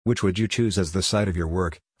Which would you choose as the site of your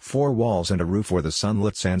work, 4 walls and a roof, or the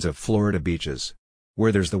sunlit sands of Florida beaches?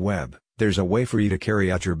 Where there's the web, there's a way for you to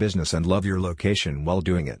carry out your business and love your location while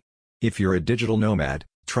doing it. If you're a digital nomad,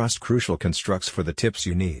 trust Crucial Constructs for the tips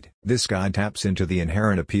you need. This guide taps into the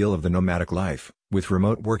inherent appeal of the nomadic life, with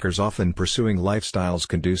remote workers often pursuing lifestyles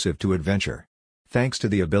conducive to adventure. Thanks to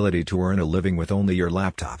the ability to earn a living with only your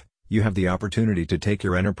laptop, you have the opportunity to take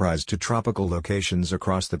your enterprise to tropical locations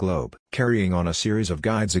across the globe. Carrying on a series of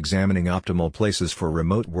guides examining optimal places for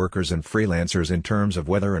remote workers and freelancers in terms of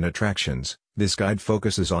weather and attractions, this guide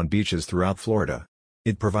focuses on beaches throughout Florida.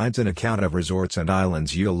 It provides an account of resorts and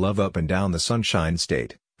islands you'll love up and down the Sunshine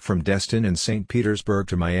State, from Destin and St. Petersburg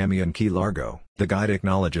to Miami and Key Largo. The guide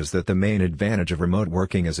acknowledges that the main advantage of remote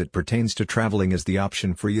working as it pertains to traveling is the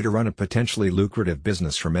option for you to run a potentially lucrative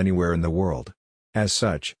business from anywhere in the world. As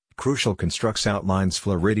such, Crucial Constructs outlines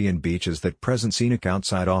Floridian beaches that present scenic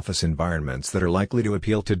outside office environments that are likely to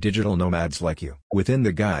appeal to digital nomads like you. Within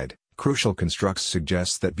the guide, Crucial Constructs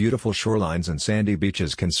suggests that beautiful shorelines and sandy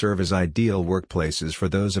beaches can serve as ideal workplaces for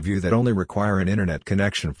those of you that only require an internet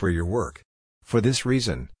connection for your work. For this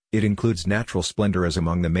reason, it includes natural splendor as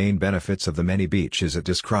among the main benefits of the many beaches it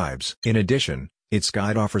describes. In addition, its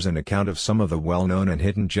guide offers an account of some of the well-known and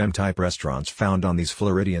hidden gem-type restaurants found on these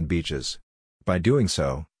Floridian beaches. By doing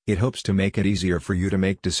so, it hopes to make it easier for you to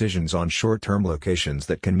make decisions on short-term locations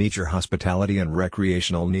that can meet your hospitality and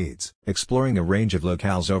recreational needs. Exploring a range of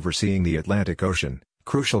locales overseeing the Atlantic Ocean,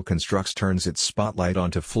 Crucial Constructs turns its spotlight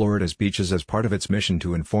onto Florida's beaches as part of its mission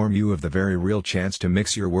to inform you of the very real chance to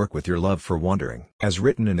mix your work with your love for wandering. As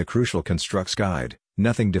written in the Crucial Constructs guide,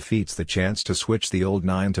 nothing defeats the chance to switch the old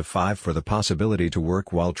 9-to-5 for the possibility to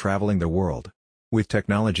work while traveling the world. With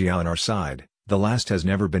technology on our side, the last has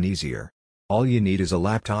never been easier. All you need is a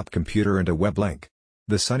laptop computer and a web link.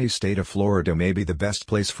 The sunny state of Florida may be the best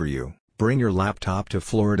place for you. Bring your laptop to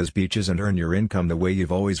Florida's beaches and earn your income the way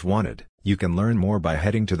you've always wanted. You can learn more by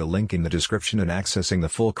heading to the link in the description and accessing the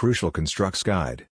full Crucial Constructs guide.